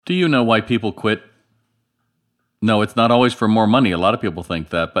Do you know why people quit? No, it's not always for more money. A lot of people think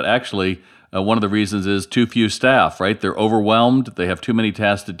that, but actually, one of the reasons is too few staff, right? They're overwhelmed. They have too many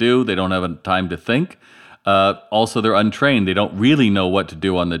tasks to do. They don't have time to think. Also, they're untrained. They don't really know what to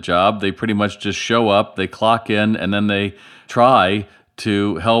do on the job. They pretty much just show up, they clock in, and then they try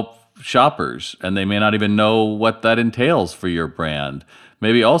to help shoppers, and they may not even know what that entails for your brand.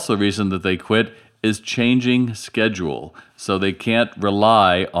 Maybe also the reason that they quit is changing schedule. So they can't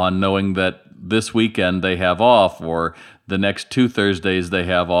rely on knowing that this weekend they have off or the next 2 Thursdays they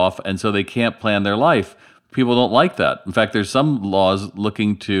have off, and so they can't plan their life. People don't like that. In fact, there's some laws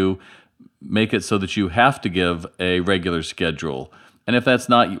looking to make it so that you have to give a regular schedule. And if that's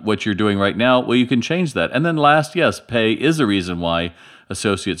not what you're doing right now, well, you can change that. And then last, yes, pay is a reason why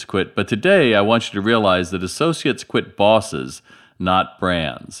associates quit. But today, I want you to realize that associates quit bosses, not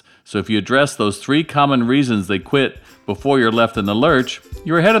brands. So if you address those 3 common reasons they quit before you're left in the lurch,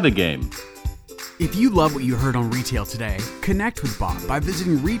 you're ahead of the game. If you love what you heard on Retail Today, connect with Bob by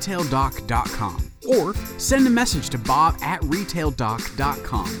visiting retaildoc.com or send a message to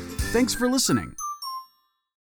bob@retaildoc.com. Thanks for listening.